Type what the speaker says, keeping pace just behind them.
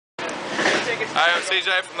Hey, I'm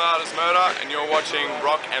CJ from The Hardest Murder, and you're watching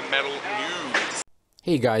Rock and Metal News.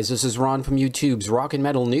 Hey guys, this is Ron from YouTube's Rock and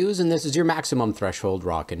Metal News, and this is your Maximum Threshold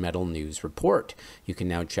Rock and Metal News Report. You can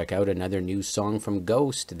now check out another new song from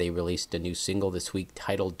Ghost. They released a new single this week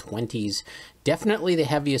titled 20s. Definitely the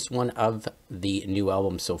heaviest one of the new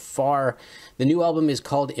album so far. The new album is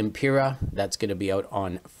called Impera. That's going to be out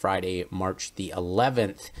on Friday, March the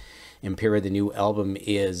 11th. Impera, the new album,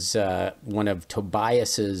 is one of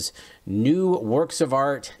Tobias's new works of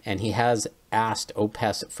art, and he has asked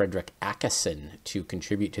Opeth's Fredrik Åkesson to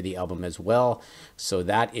contribute to the album as well. So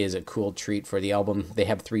that is a cool treat for the album. They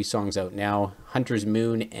have 3 songs out now, Hunter's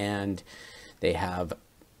Moon, and they have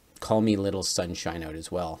Call Me Little Sunshine out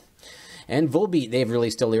as well. And Volbeat, they've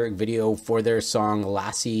released a lyric video for their song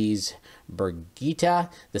Lasse's Birgitta.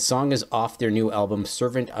 The song is off their new album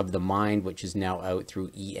Servant of the Mind, which is now out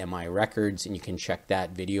through EMI Records, and you can check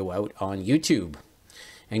that video out on YouTube.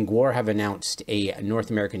 And GWAR have announced a North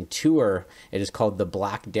American tour. It is called the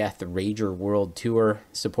Black Death Rager World Tour.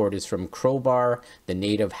 Support is from Crowbar, The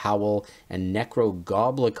Native Howl, and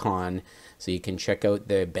Necrogoblicon. So you can check out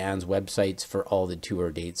the band's websites for all the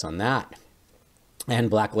tour dates on that.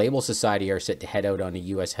 And Black Label Society are set to head out on a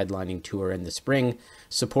U.S. headlining tour in the spring.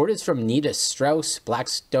 Support is from Nita Strauss,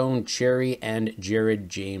 Blackstone Cherry, and Jared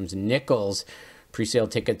James Nichols. Pre-sale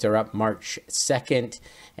tickets are up March 2nd,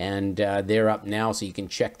 and they're up now, so you can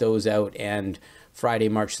check those out. And Friday,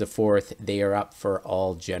 March the 4th, they are up for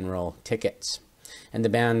all general tickets. And the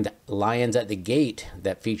band Lions at the Gate,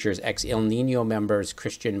 that features ex-El Nino members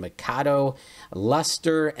Christian Mikado,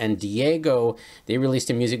 Luster, and Diego, they released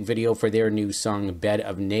a music video for their new song Bed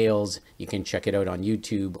of Nails. You can check it out on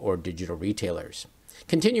YouTube or digital retailers.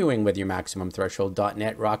 Continuing with your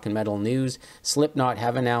MaximumThreshold.net rock and metal news, Slipknot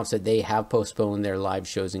have announced that they have postponed their live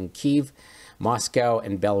shows in Kyiv, Moscow,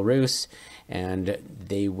 and Belarus, and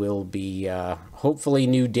they will be hopefully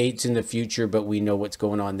new dates in the future, but we know what's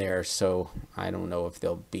going on there, so I don't know if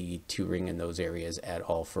they'll be touring in those areas at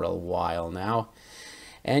all for a while now.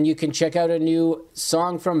 And you can check out a new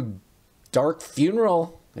song from Dark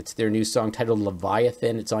Funeral. It's their new song titled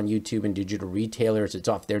Leviathan. It's on YouTube and digital retailers. It's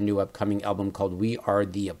off their new upcoming album called We Are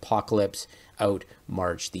the Apocalypse, out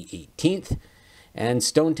March the 18th. And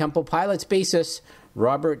Stone Temple Pilots bassist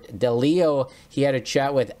Robert Deleo, he had a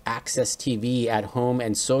chat with Access TV at Home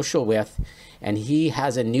and Social with, and he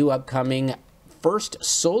has a new upcoming first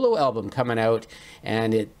solo album coming out,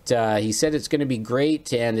 and he said it's going to be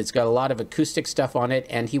great, and it's got a lot of acoustic stuff on it,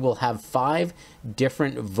 and he will have 5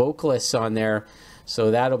 different vocalists on there.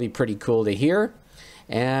 So that'll be pretty cool to hear.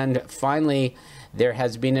 And finally, there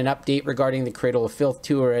has been an update regarding the Cradle of Filth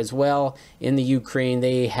tour as well. In the Ukraine,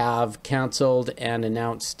 they have canceled and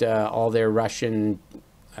announced all their Russian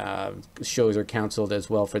shows are canceled as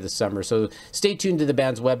well for the summer. So stay tuned to the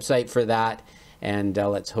band's website for that. And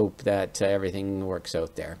let's hope that everything works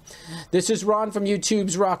out there. This is Ron from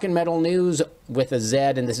YouTube's Rock and Metal News with a Z,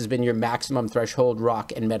 and this has been your Maximum Threshold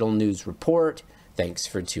Rock and Metal News Report. Thanks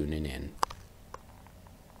for tuning in.